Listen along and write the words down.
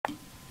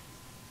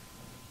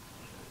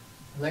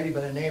lady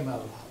by the name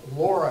of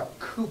Laura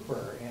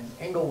Cooper in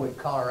Englewood,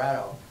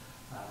 Colorado,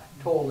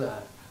 told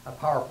a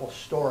powerful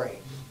story.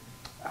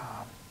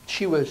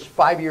 She was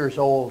 5 years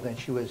old and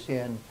she was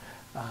in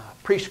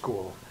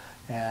preschool.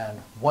 And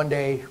one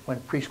day when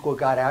preschool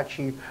got out,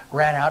 she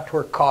ran out to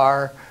her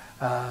car.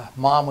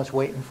 Mom was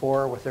waiting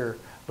for her with her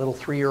little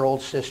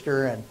 3-year-old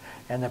sister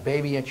and the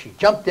baby, and she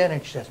jumped in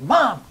and she says,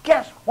 "Mom,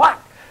 guess what?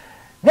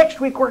 Next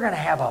week we're going to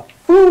have a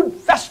food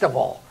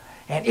festival,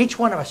 and each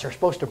one of us are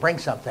supposed to bring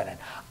something, and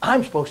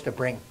I'm supposed to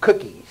bring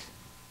cookies."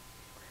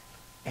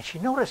 And she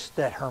noticed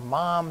that her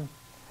mom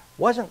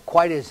wasn't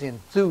quite as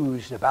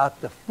enthused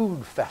about the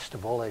food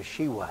festival as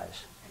she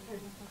was.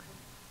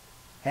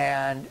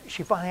 And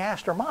she finally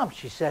asked her mom,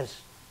 she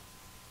says,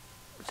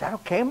 "Is that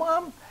okay,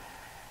 Mom?"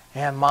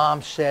 And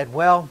Mom said,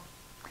 "Well,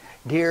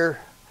 dear,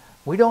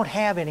 we don't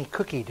have any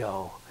cookie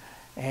dough,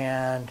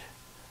 and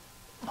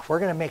if we're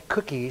going to make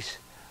cookies,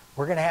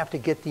 we're going to have to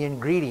get the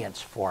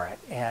ingredients for it,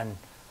 and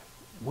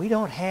we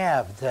don't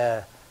have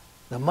the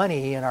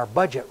money in our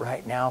budget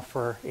right now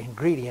for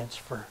ingredients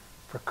for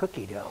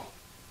cookie dough."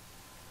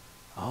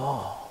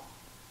 "Oh,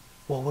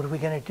 well, what are we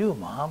going to do,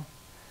 Mom?"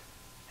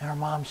 And her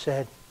mom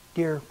said,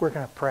 "Dear, we're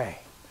going to pray."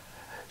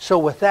 So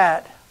with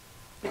that,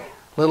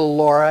 little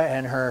Laura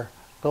and her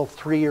little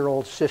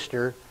 3-year-old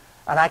sister,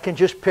 and I can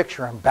just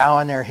picture them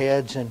bowing their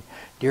heads and,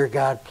 "Dear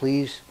God,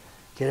 please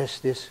get us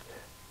this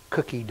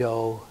cookie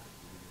dough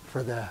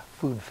for the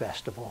food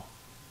festival."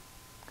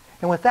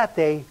 And with that,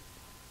 they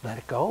let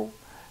it go,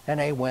 and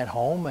they went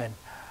home, and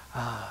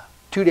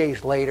 2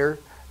 days later,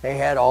 they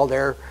had all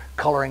their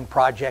coloring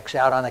projects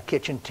out on the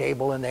kitchen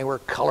table, and they were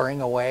coloring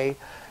away,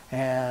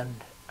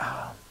 and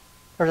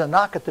there was a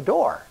knock at the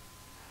door.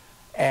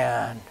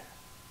 And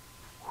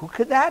who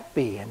could that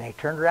be? And they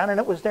turned around, and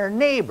it was their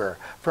neighbor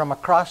from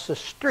across the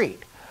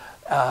street.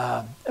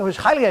 It was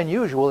highly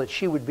unusual that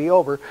she would be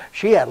over.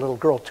 She had a little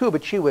girl too,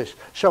 but she was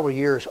several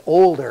years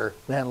older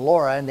than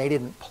Laura, and they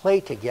didn't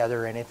play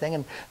together or anything.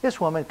 And this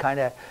woman kind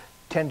of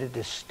tended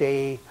to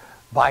stay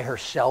by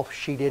herself.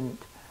 She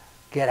didn't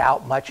get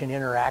out much and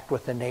interact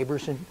with the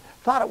neighbors, and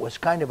thought it was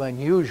kind of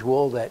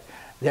unusual that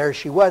there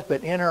she was.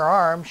 But in her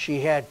arms,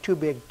 she had 2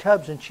 big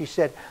tubs, and she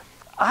said,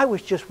 "I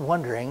was just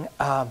wondering,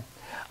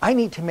 I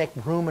need to make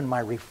room in my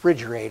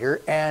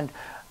refrigerator, and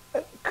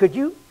could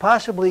you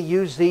possibly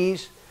use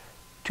these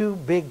 2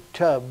 big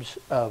tubs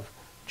of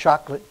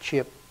chocolate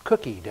chip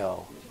cookie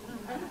dough?"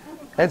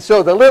 And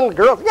so the little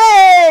girls,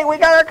 "Yay, we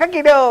got our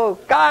cookie dough.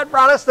 God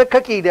brought us the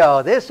cookie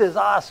dough. This is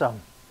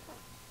awesome."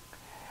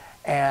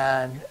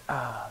 And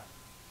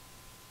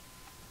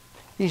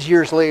these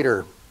years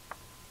later,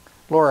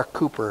 Laura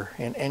Cooper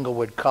in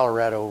Englewood,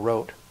 Colorado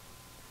wrote,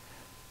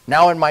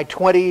 "Now in my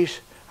 20s,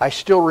 I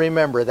still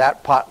remember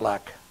that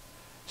potluck.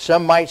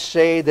 Some might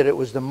say that it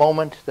was the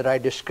moment that I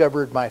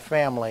discovered my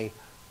family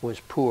was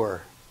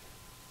poor.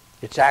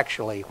 It's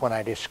actually when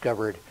I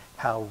discovered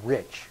how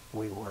rich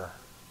we were."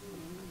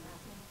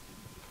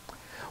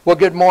 Well,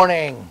 good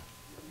morning.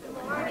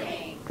 Good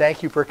morning.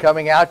 Thank you for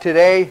coming out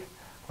today.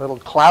 A little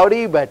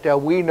cloudy, but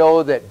we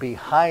know that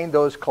behind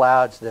those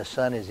clouds the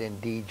sun is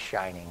indeed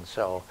shining.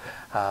 So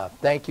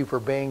thank you for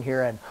being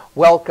here, and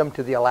welcome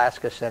to the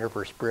Alaska Center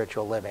for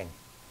Spiritual Living.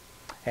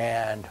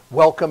 And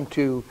welcome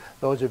to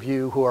those of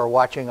you who are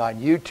watching on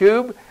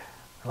YouTube.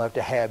 I'd love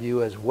to have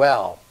you as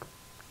well.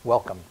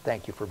 Welcome.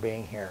 Thank you for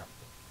being here.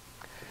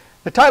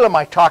 The title of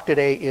my talk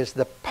today is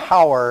The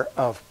Power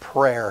of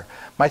Prayer.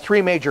 My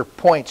 3 major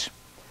points.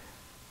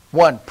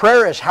 1,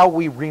 prayer is how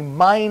we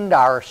remind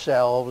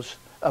ourselves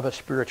of a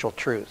spiritual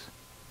truth.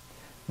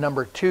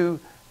 Number 2,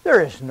 there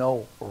is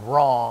no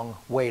wrong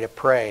way to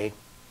pray.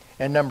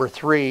 And number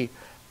 3,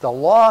 the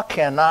law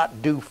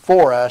cannot do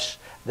for us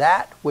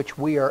that which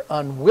we are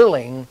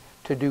unwilling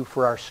to do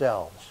for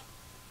ourselves.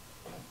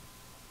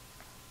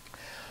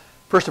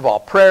 First of all,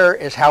 prayer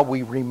is how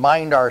we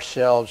remind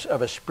ourselves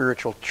of a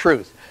spiritual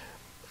truth.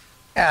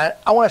 And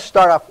I want to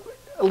start off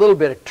a little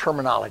bit of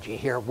terminology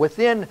here.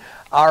 Within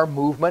our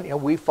movement,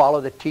 we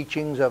follow the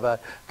teachings of a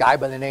guy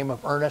by the name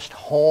of Ernest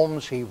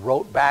Holmes. He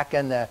wrote back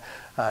in the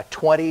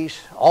 20s,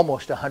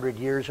 almost 100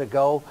 years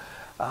ago.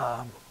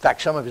 In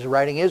fact, some of his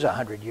writing is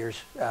 100 years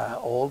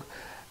old.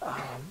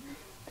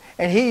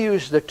 And he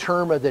used the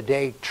term of the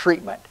day,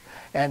 treatment.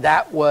 And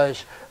that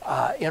was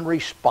in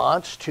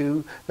response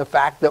to the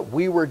fact that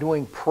we were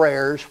doing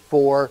prayers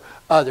for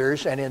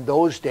others, and in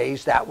those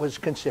days that was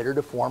considered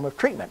a form of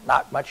treatment,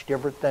 not much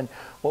different than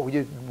what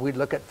we'd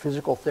look at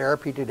physical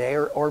therapy today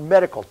or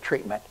medical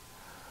treatment.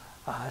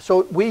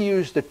 So we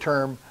use the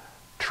term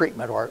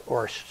treatment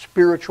or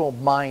spiritual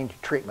mind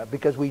treatment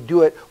because we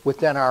do it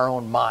within our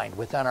own mind,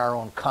 within our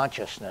own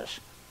consciousness.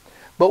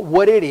 But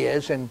what it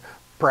is, and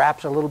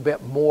perhaps a little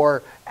bit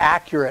more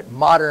accurate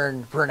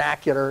modern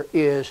vernacular,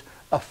 is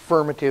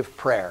affirmative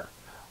prayer.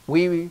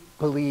 We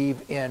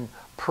believe in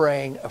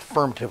praying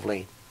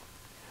affirmatively.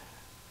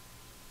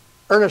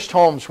 Ernest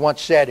Holmes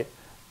once said,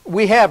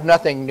 "We have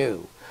nothing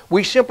new.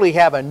 We simply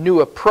have a new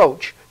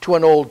approach to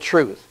an old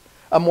truth,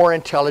 a more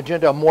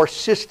intelligent, a more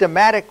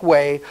systematic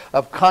way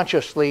of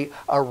consciously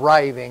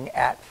arriving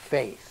at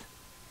faith."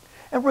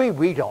 And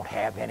we don't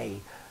have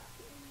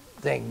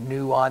anything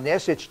new on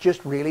this. It's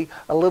just really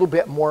a little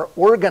bit more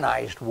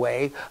organized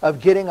way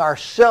of getting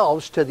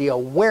ourselves to the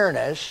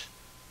awareness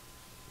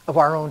of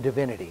our own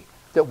divinity,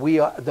 that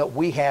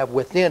we have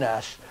within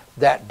us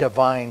that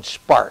divine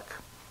spark.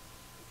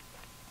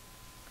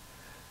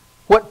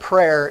 What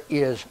prayer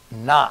is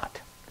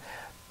not.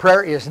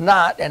 Prayer is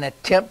not an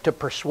attempt to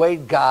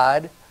persuade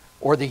God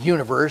or the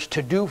universe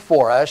to do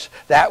for us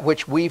that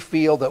which we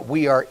feel that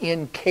we are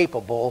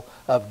incapable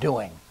of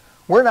doing.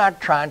 We're not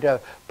trying to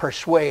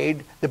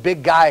persuade the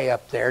big guy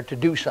up there to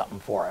do something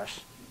for us.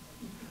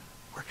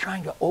 We're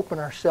trying to open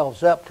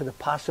ourselves up to the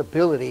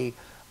possibility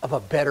of a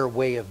better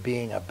way of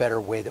being, a better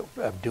way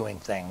of doing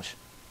things.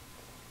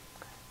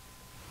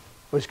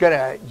 I was going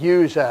to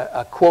use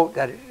a quote,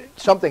 that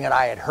something that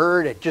I had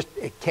heard,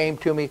 it came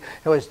to me.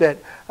 It was that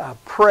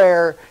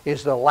prayer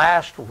is the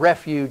last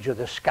refuge of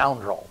the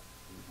scoundrel.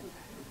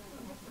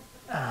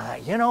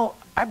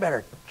 I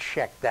better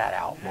check that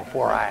out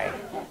before I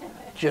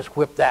just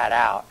whip that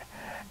out.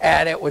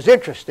 And it was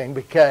interesting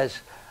because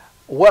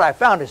what I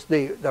found is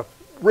the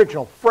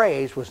original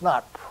phrase was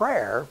not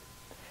prayer,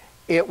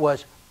 it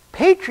was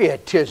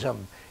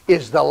patriotism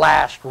is the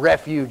last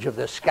refuge of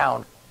the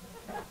scoundrel.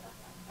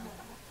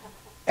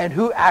 And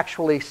who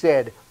actually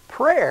said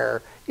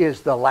prayer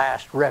is the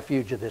last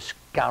refuge of the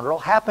scoundrel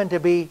happened to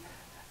be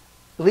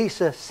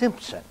Lisa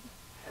Simpson,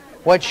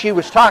 when she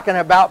was talking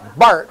about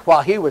Bart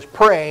while he was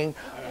praying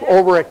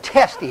over a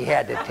test he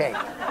had to take.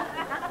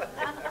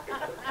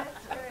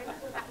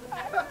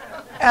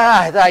 And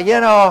I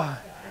thought,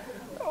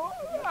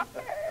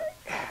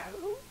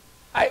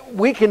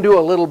 we can do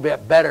a little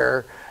bit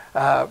better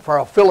for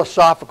a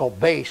philosophical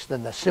base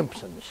than the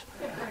Simpsons.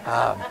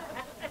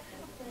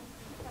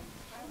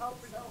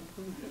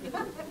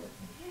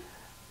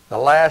 The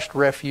last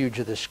refuge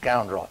of the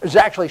scoundrel. It was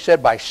actually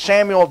said by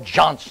Samuel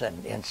Johnson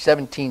in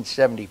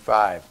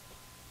 1775.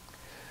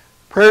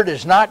 Prayer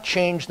does not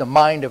change the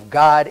mind of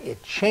God,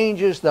 it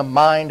changes the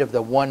mind of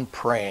the one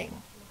praying.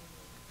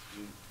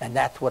 And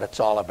that's what it's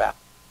all about.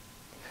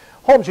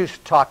 Holmes used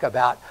to talk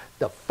about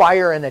the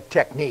fire and the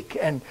technique.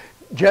 And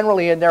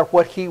generally in there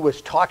what he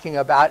was talking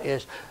about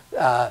is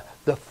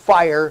the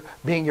fire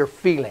being your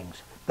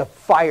feelings. The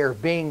fire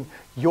being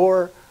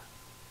your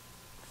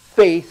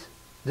faith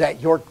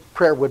that your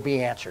prayer would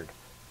be answered.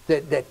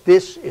 That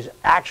this is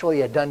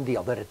actually a done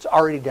deal, that it's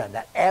already done.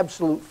 That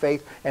absolute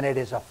faith, and it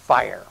is a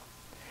fire.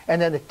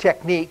 And then the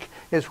technique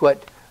is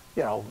what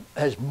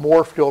has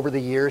morphed over the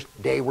years.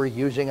 Today we're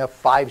using a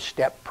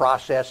 5-step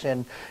process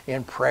in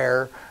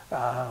prayer.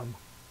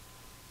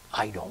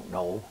 I don't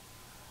know.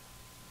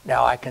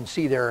 Now I can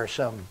see there are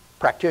some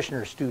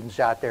practitioner students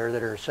out there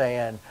that are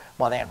saying,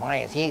 well then, why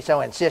is he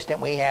so insistent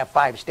we have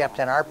 5 steps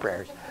in our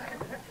prayers?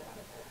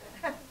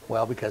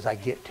 Well, because I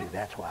get to,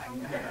 that's why.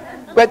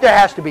 But there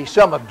has to be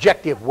some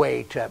objective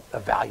way to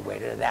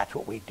evaluate it, and that's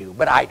what we do.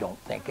 But I don't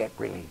think it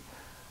really,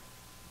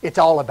 it's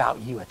all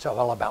about you. It's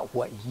all about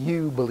what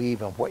you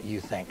believe and what you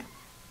think.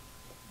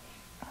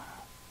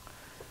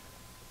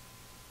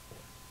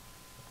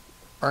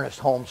 Ernest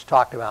Holmes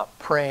talked about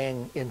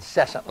praying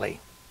incessantly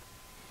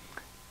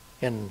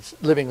in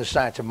Living the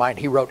Science of Mind.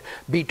 He wrote,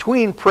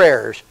 between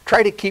prayers,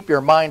 try to keep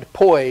your mind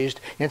poised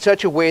in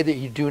such a way that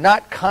you do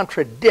not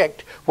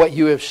contradict what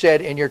you have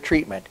said in your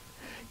treatment.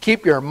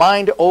 Keep your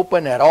mind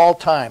open at all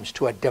times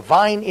to a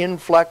divine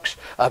influx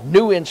of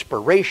new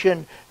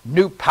inspiration,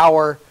 new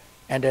power,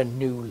 and a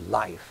new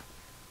life.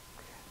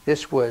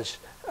 This was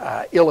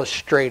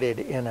illustrated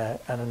in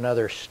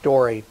another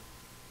story.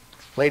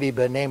 A lady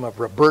by the name of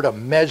Roberta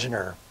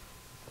Mesner.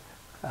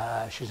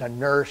 She's a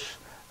nurse,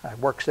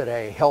 works at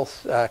a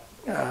health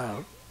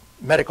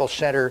medical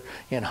center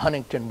in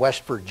Huntington,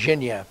 West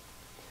Virginia.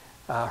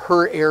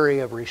 Her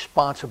area of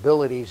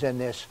responsibilities in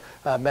this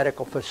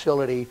medical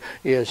facility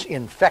is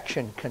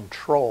infection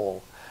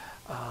control.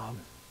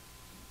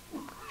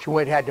 She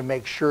had to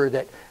make sure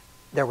that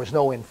there was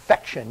no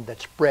infection that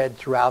spread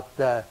throughout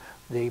the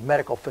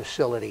medical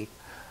facility.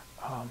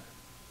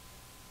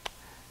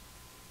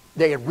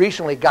 They had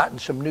recently gotten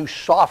some new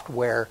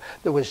software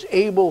that was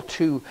able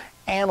to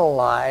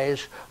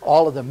analyze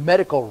all of the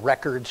medical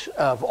records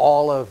of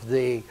all of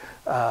the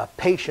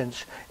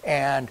patients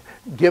and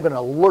give an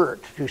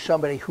alert to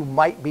somebody who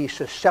might be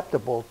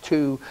susceptible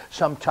to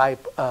some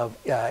type of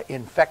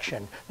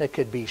infection that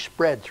could be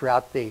spread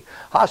throughout the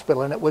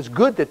hospital. And it was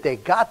good that they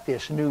got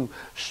this new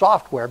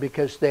software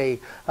because they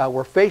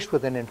were faced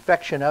with an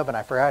infection of, and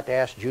I forgot to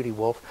ask Judy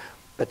Wolf,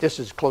 but this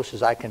is as close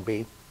as I can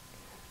be,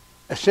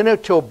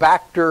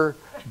 Acinetobacter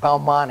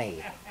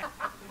baumannii.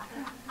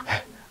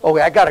 Oh,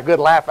 I got a good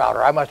laugh out,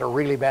 or I must have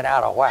really been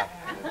out of whack.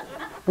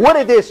 What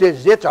it is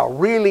it's a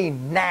really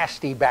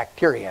nasty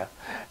bacteria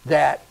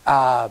that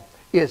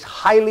is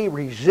highly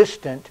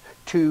resistant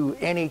to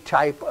any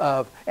type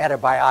of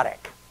antibiotic.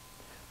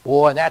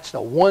 Boy, and that's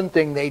the one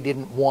thing they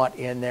didn't want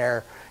in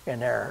their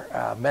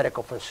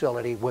medical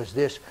facility was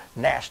this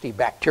nasty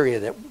bacteria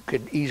that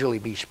could easily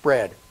be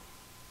spread.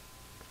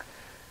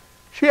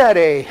 She had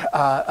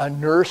a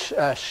nurse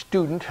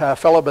student, a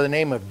fellow by the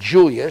name of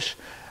Julius.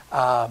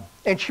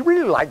 And she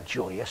really liked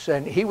Julius,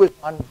 and he was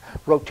on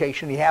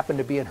rotation. He happened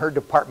to be in her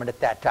department at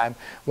that time.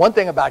 One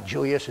thing about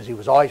Julius is he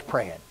was always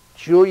praying.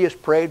 Julius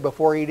prayed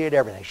before he did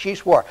everything. She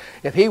swore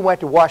if he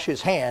went to wash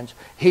his hands,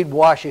 he'd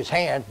wash his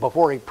hands.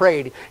 Before he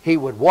prayed, he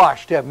would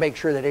wash to make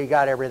sure that he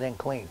got everything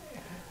clean.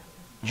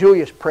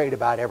 Julius prayed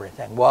about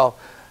everything. Well,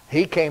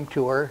 he came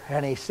to her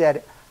and he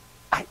said,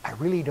 I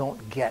really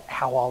don't get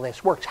how all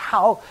this works.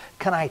 How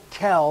can I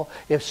tell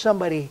if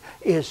somebody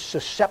is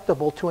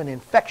susceptible to an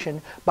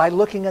infection by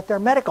looking at their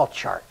medical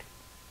chart?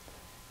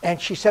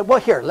 And she said, well,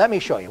 here, let me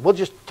show you. We'll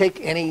just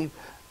take any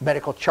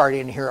medical chart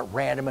in here at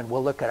random and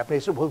we'll look it up. And he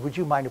said, well, would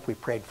you mind if we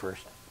prayed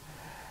first?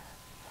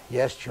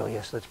 Yes,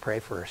 Julius, let's pray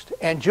first.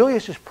 And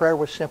Julius's prayer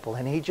was simple.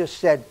 And he just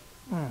said,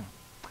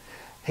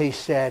 he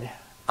said,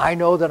 I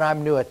know that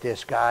I'm new at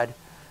this, God,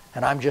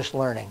 and I'm just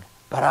learning.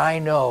 But I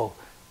know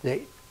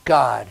that,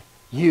 God,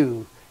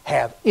 you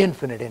have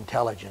infinite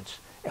intelligence.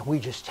 And we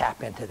just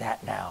tap into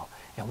that now.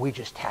 And we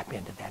just tap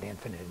into that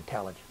infinite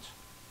intelligence.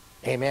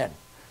 Amen.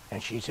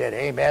 And she said,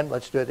 amen,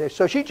 let's do this.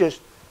 So she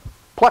just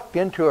plucked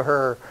into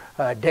her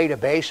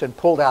database and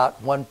pulled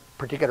out one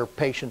particular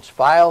patient's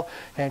file,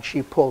 and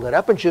she pulled it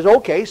up and she says,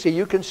 okay, so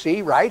you can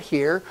see right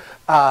here,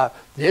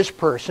 this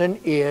person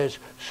is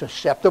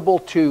susceptible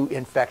to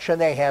infection.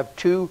 They have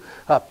two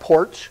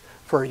ports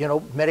for,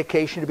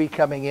 medication to be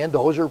coming in.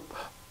 Those are,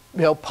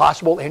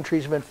 possible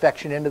entries of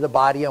infection into the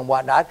body and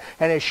whatnot.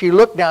 And as she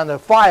looked down the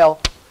file,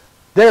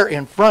 there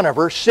in front of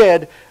her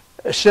said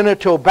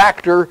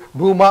Acinetobacter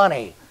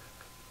baumannii,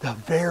 the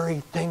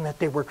very thing that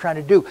they were trying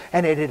to do.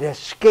 And it had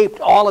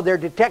escaped all of their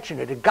detection.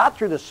 It had got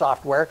through the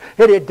software.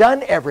 It had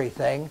done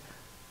everything.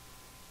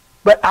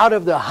 But out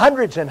of the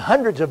hundreds and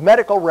hundreds of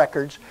medical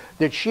records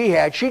that she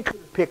had, she could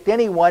have picked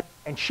any one,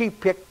 and she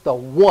picked the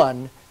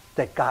one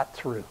that got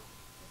through.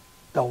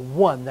 The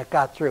one that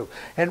got through.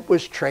 And it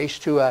was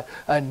traced to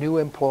a new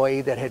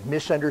employee that had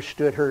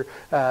misunderstood her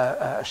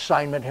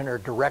assignment and her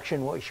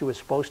direction, what she was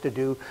supposed to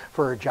do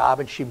for her job,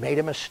 and she made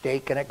a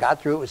mistake and it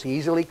got through. It was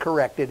easily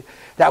corrected.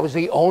 That was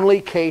the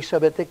only case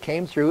of it that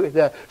came through.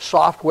 The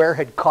software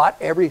had caught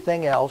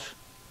everything else.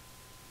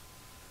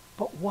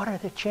 But what are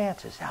the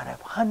chances out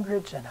of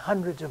hundreds and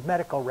hundreds of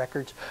medical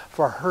records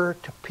for her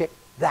to pick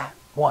that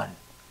one?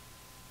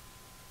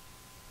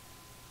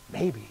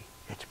 Maybe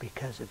it's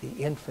because of the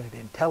infinite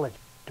intelligence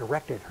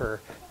directed her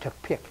to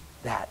pick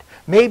that.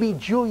 Maybe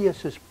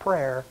Julius's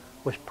prayer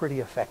was pretty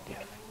effective.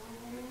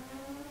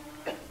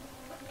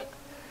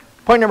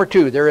 Point number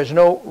 2, there is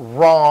no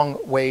wrong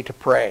way to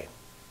pray.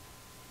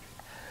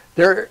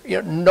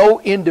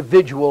 No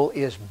individual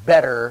is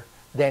better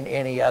than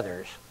any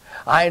others.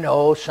 I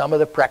know some of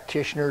the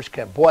practitioners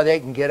they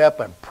can get up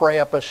and pray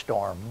up a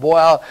storm.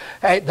 Well,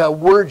 the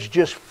words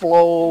just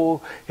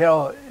flow.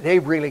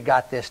 They've really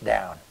got this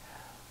down.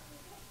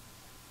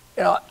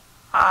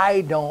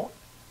 I don't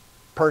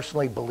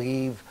personally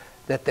believe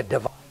that the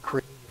divine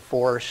creative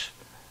force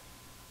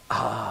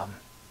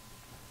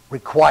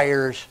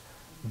requires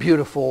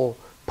beautiful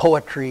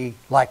poetry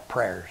like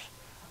prayers.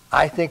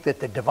 I think that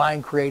the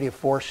divine creative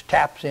force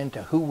taps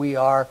into who we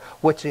are,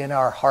 what's in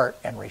our heart,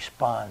 and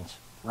responds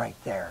right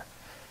there.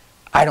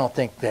 I don't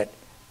think that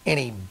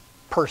any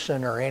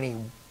person or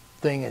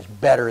anything is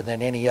better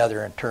than any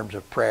other in terms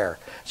of prayer.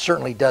 It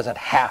certainly doesn't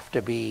have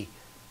to be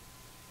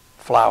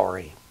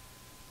flowery.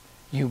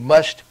 You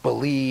must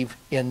believe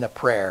in the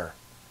prayer.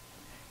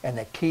 And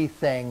the key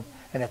thing,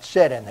 and it's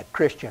said in the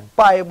Christian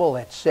Bible,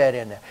 it's said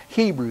in the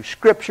Hebrew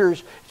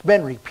Scriptures, it's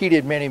been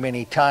repeated many,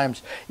 many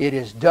times, it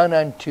is done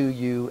unto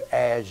you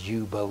as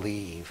you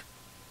believe.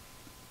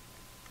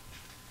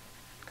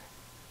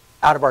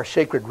 Out of our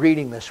sacred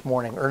reading this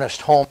morning,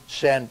 Ernest Holmes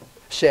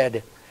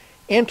said,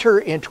 enter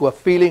into a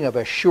feeling of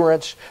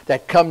assurance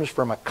that comes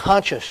from a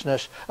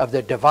consciousness of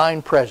the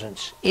divine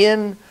presence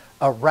in,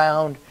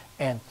 around,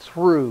 and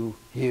through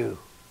you.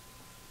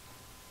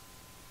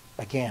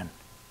 Again,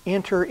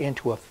 enter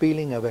into a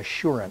feeling of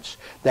assurance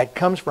that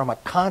comes from a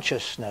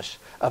consciousness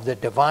of the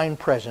divine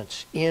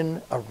presence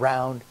in,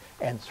 around,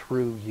 and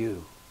through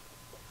you.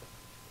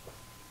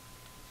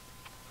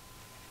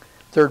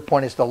 Third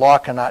point is the law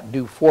cannot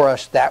do for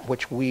us that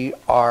which we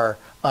are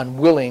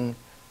unwilling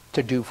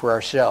to do for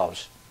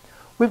ourselves.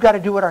 We've got to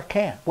do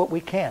what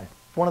we can.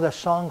 One of the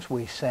songs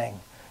we sing,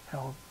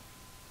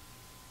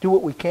 do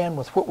what we can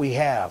with what we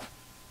have.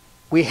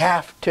 We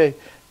have to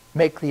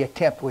make the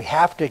attempt. We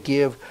have to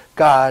give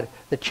God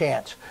the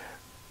chance.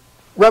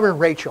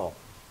 Reverend Rachel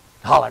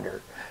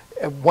Hollander,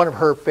 one of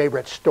her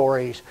favorite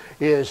stories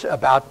is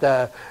about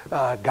the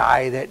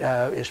guy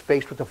that is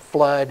faced with a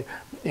flood,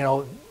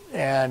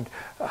 and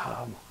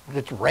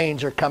the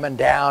rains are coming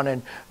down,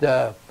 and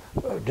the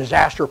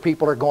disaster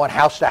people are going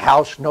house to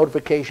house,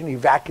 notification,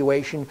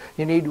 evacuation.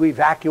 You need to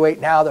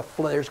evacuate now.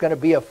 There's going to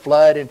be a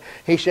flood. And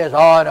he says,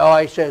 oh no,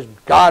 he says,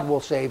 God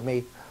will save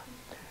me.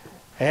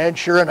 And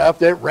sure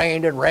enough, it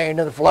rained and rained,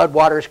 and the flood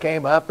waters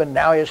came up, and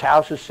now his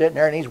house is sitting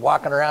there, and he's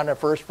walking around the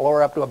first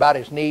floor up to about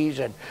his knees,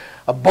 and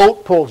a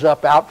boat pulls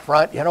up out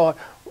front.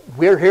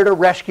 We're here to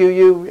rescue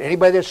you.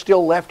 Anybody that's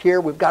still left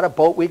here, we've got a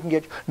boat we can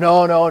get you.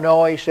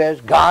 No, he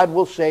says, God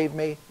will save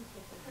me.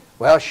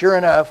 Well, sure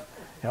enough,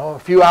 a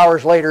few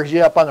hours later, he's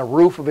up on the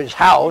roof of his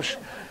house,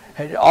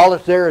 and all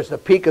that's there is the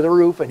peak of the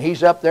roof, and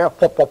he's up there,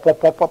 pop, pop,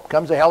 pop, pop, pop,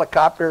 comes a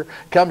helicopter,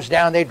 comes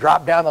down, they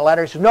drop down the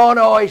ladder. He says, no,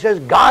 no, he says,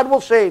 God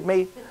will save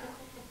me.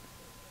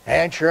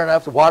 And sure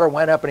enough, the water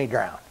went up and he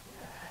drowned.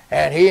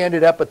 And he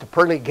ended up at the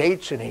pearly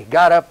gates, and he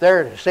got up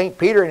there to St.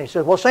 Peter, and he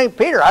says, well, St.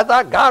 Peter, I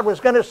thought God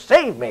was going to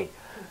save me.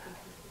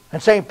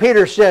 And St.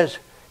 Peter says,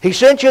 he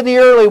sent you the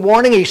early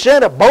warning, he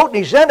sent a boat, and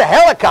he sent a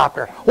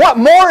helicopter. What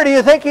more do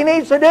you think he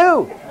needs to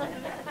do?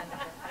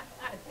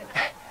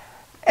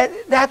 And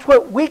that's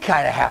what we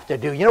kind of have to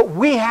do.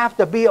 We have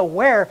to be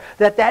aware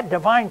that that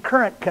divine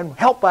current can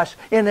help us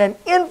in an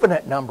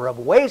infinite number of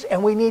ways,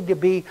 and we need to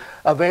be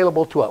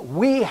available to it.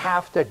 We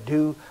have to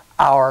do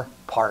our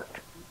part.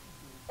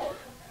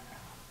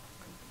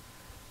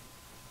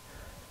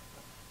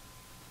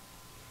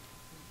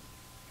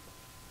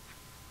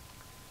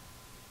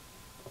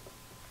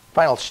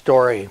 Final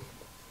story.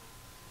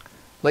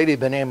 Lady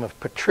by the name of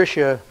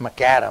Patricia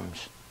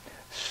McAdams,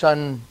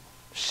 Sun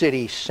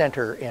City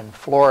Center in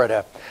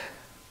Florida,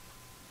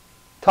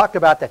 talked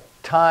about the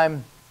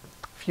time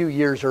a few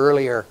years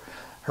earlier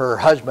her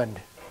husband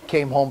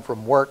came home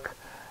from work,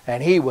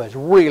 and he was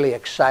really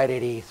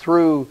excited. He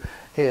threw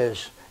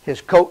his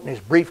coat and his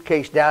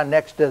briefcase down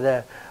next to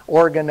the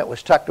organ that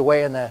was tucked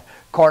away in the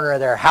corner of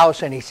their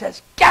house, and he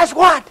says, guess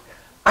what?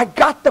 I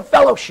got the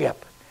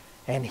fellowship.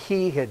 And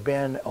he had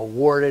been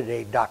awarded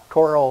a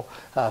doctoral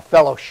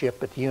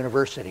fellowship at the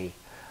university.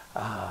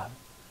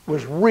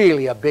 Was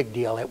really a big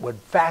deal. It would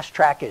fast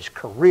track his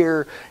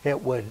career.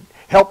 It would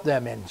help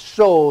them in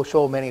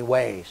so many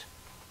ways.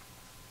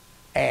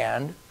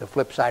 And the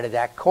flip side of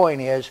that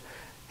coin is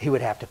he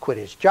would have to quit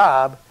his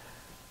job,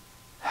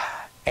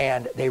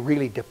 and they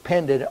really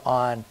depended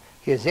on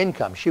his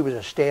income. She was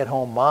a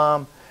stay-at-home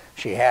mom.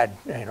 She had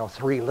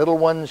 3 little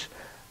ones.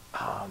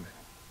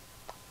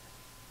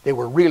 They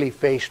were really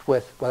faced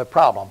with a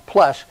problem.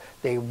 Plus,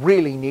 they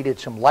really needed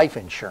some life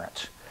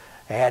insurance.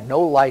 They had no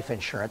life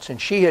insurance,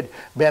 and she had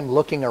been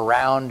looking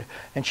around,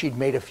 and she'd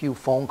made a few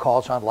phone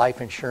calls on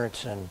life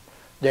insurance, and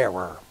there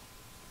were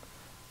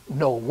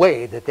no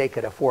way that they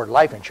could afford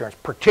life insurance,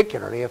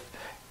 particularly if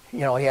he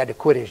had to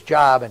quit his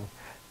job and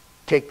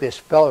take this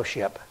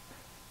fellowship.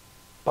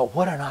 But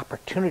what an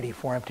opportunity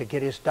for him to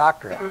get his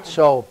doctorate.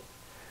 So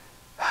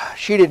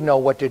she didn't know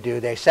what to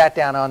do. They sat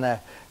down on the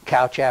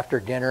couch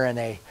after dinner, and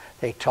they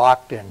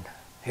talked, and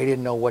he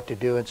didn't know what to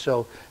do. And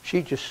so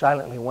she just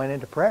silently went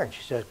into prayer. And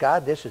she says,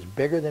 God, this is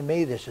bigger than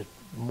me. This is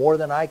more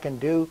than I can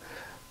do.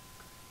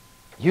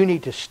 You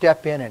need to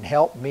step in and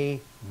help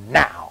me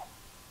now.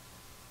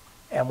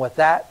 And with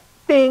that,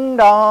 ding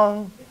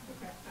dong,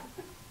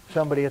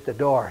 somebody at the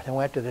door. They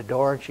went to the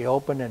door, and she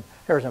opened, and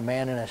there was a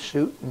man in a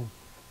suit, and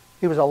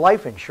he was a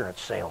life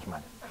insurance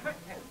salesman.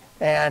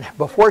 And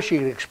before she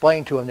could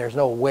explain to him there's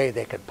no way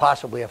they could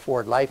possibly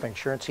afford life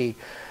insurance,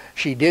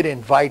 she did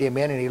invite him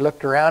in, and he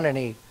looked around, and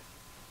he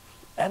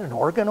had an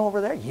organ over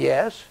there?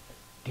 Yes.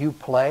 Do you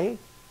play?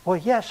 Well,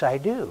 yes, I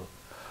do.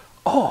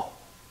 Oh,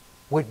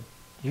 would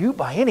you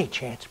by any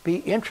chance be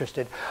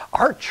interested?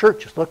 Our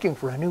church is looking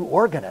for a new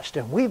organist,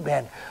 and we've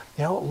been,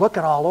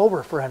 looking all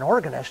over for an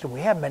organist, and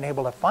we haven't been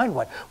able to find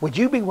one. Would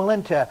you be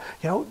willing to,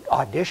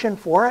 audition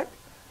for it?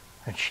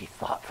 And she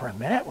thought for a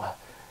minute.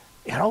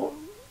 Well,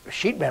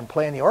 she'd been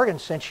playing the organ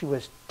since she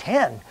was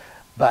 10,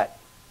 but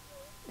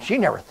she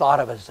never thought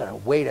of it as a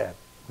way to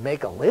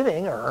make a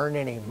living or earn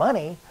any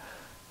money.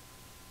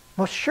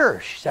 Well, sure,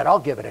 she said, I'll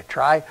give it a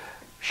try.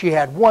 She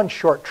had one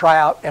short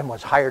tryout and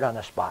was hired on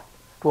the spot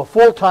to a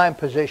full-time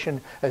position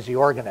as the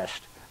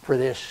organist for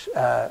this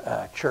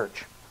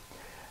church.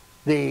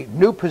 The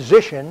new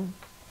position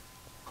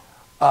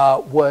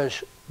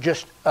was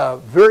just a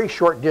very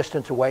short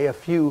distance away, a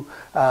few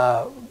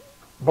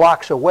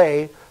blocks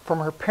away from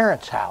her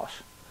parents'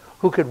 house,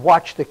 who could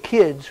watch the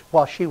kids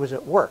while she was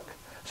at work.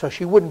 So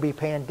she wouldn't be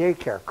paying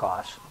daycare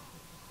costs.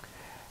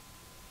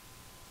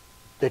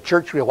 The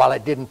church, while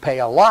it didn't pay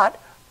a lot,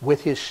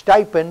 with his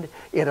stipend,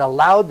 it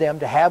allowed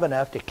them to have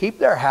enough to keep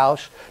their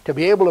house, to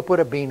be able to put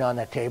a bean on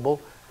the table,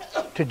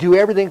 to do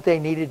everything they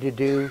needed to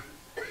do,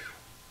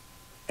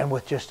 and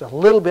with just a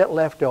little bit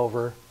left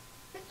over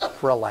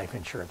for a life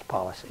insurance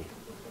policy.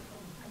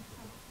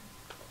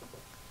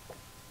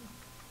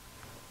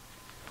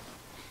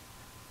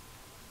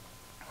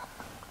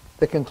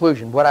 The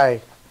conclusion, what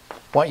I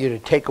want you to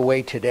take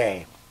away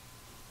today.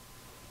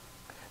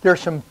 There are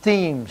some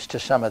themes to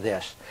some of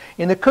this.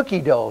 In the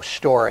cookie dough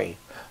story,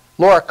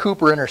 Laura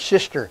Cooper and her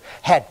sister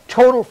had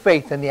total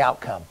faith in the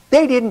outcome.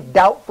 They didn't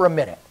doubt for a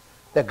minute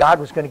that God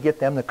was going to get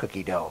them the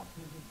cookie dough.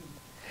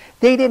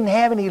 They didn't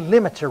have any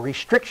limits or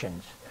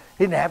restrictions.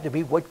 It didn't have to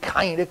be what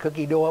kind of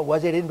cookie dough it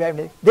was.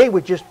 They were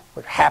just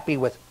happy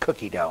with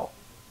cookie dough.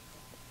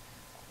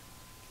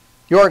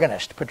 The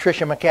organist,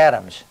 Patricia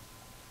McAdams,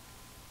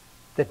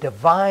 the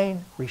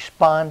divine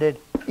responded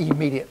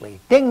immediately.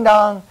 Ding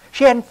dong.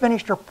 She hadn't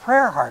finished her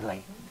prayer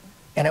hardly,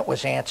 and it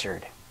was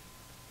answered.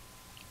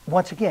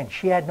 Once again,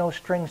 she had no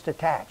strings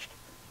attached.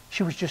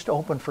 She was just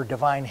open for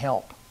divine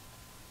help,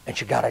 and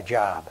she got a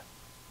job.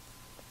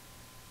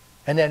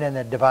 And then in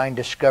the divine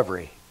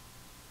discovery,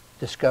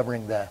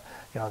 discovering the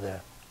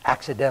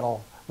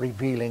accidental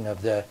revealing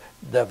of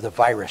the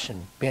virus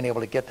and being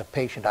able to get the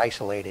patient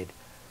isolated.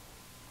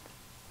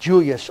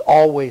 Julius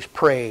always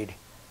prayed,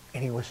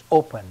 and he was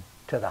open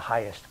to the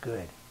highest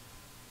good.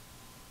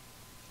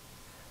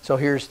 So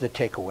here's the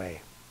takeaway.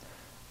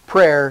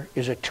 Prayer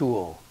is a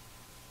tool.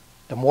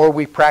 The more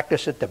we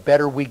practice it, the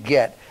better we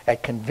get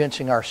at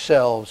convincing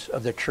ourselves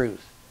of the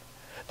truth.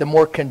 The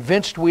more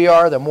convinced we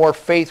are, the more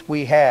faith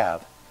we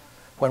have.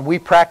 When we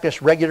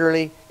practice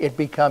regularly, it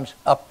becomes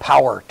a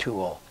power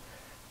tool.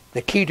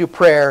 The key to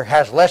prayer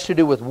has less to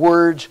do with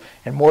words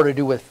and more to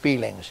do with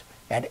feelings,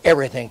 and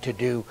everything to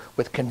do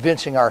with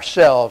convincing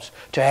ourselves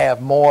to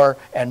have more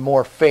and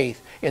more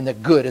faith in the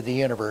good of the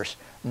universe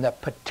and the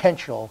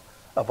potential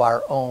of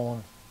our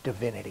own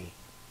divinity.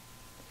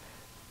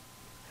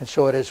 And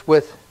so it is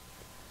with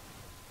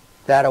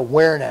that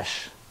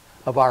awareness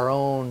of our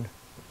own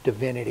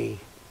divinity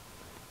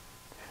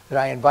that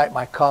I invite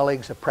my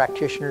colleagues, the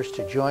practitioners,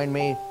 to join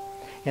me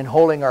in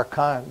holding our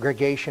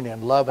congregation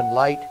in love and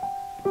light,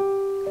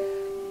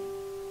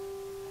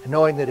 and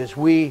knowing that as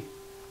we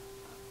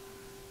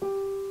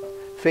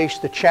face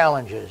the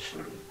challenges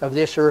of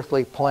this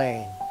earthly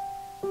plane,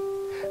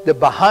 that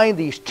behind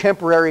these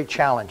temporary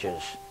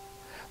challenges,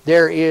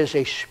 there is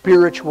a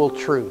spiritual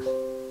truth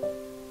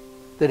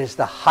that is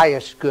the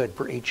highest good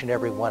for each and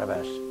every one of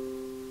us.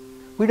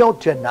 We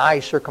don't deny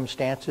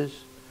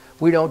circumstances.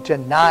 We don't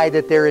deny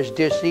that there is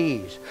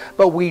dis-ease.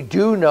 But we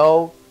do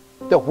know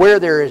that where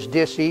there is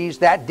dis-ease,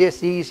 that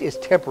dis-ease is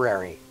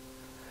temporary.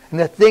 And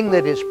the thing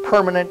that is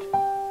permanent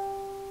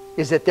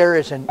is that there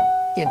is an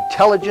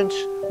intelligence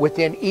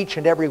within each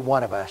and every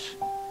one of us.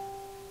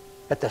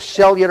 At the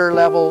cellular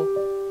level,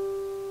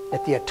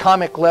 at the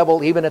atomic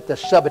level, even at the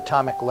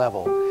subatomic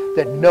level,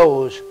 that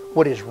knows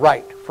what is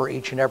right for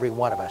each and every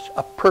one of us.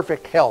 A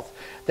perfect health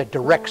that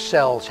directs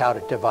cells how to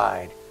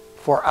divide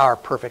for our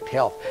perfect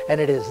health. And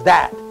it is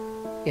that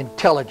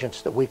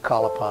intelligence that we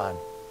call upon.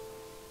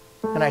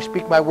 And I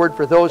speak my word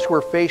for those who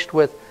are faced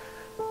with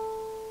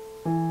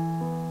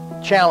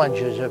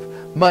challenges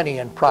of money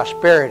and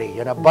prosperity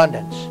and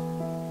abundance.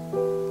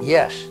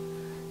 Yes,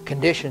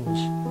 conditions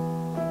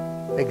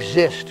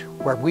exist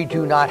where we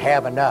do not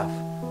have enough.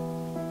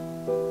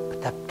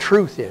 But the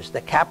truth is,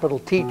 the capital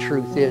T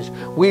truth is,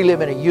 we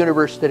live in a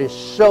universe that is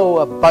so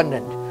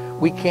abundant.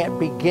 We can't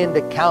begin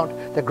to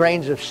count the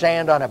grains of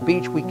sand on a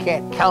beach. We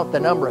can't count the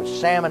number of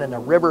salmon in the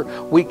river.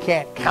 We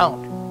can't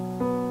count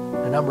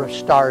the number of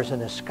stars in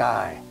the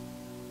sky.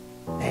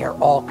 They are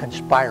all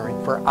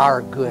conspiring for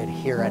our good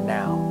here and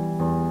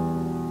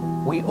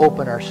now. We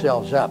open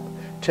ourselves up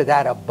to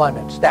that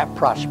abundance, that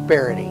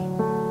prosperity.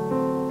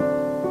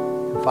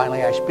 And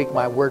finally, I speak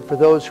my word for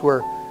those who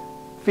are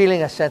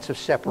feeling a sense of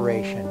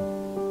separation,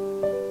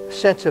 a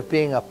sense of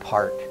being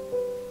apart.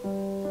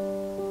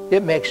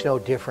 It makes no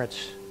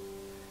difference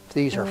if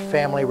these are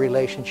family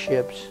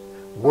relationships,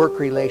 work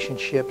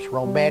relationships,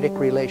 romantic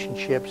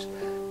relationships.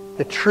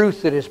 The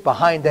truth that is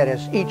behind that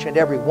is each and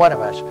every one of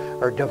us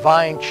are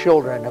divine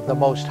children of the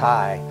Most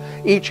High.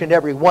 Each and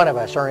every one of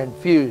us are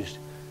infused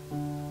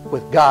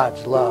with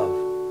God's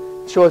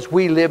love. So as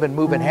we live and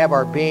move and have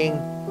our being,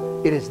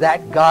 it is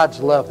that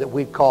God's love that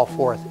we call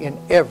forth in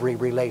every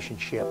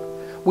relationship.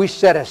 We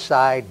set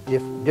aside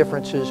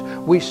differences.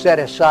 We set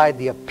aside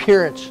the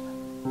appearance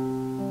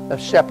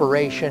of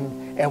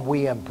separation, and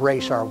we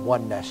embrace our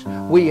oneness.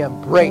 We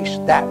embrace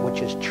that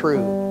which is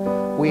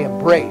true. We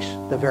embrace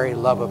the very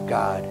love of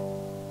God.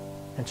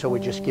 And so we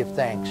just give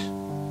thanks.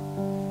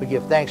 We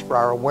give thanks for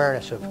our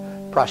awareness of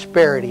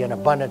prosperity and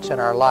abundance in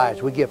our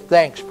lives. We give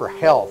thanks for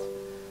health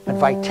and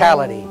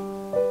vitality.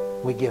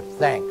 We give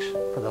thanks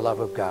for the love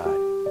of God.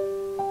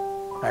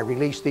 I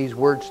release these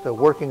words to the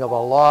working of a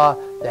law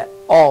that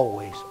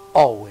always,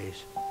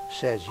 always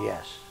says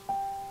yes.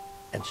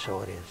 And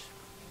so it is.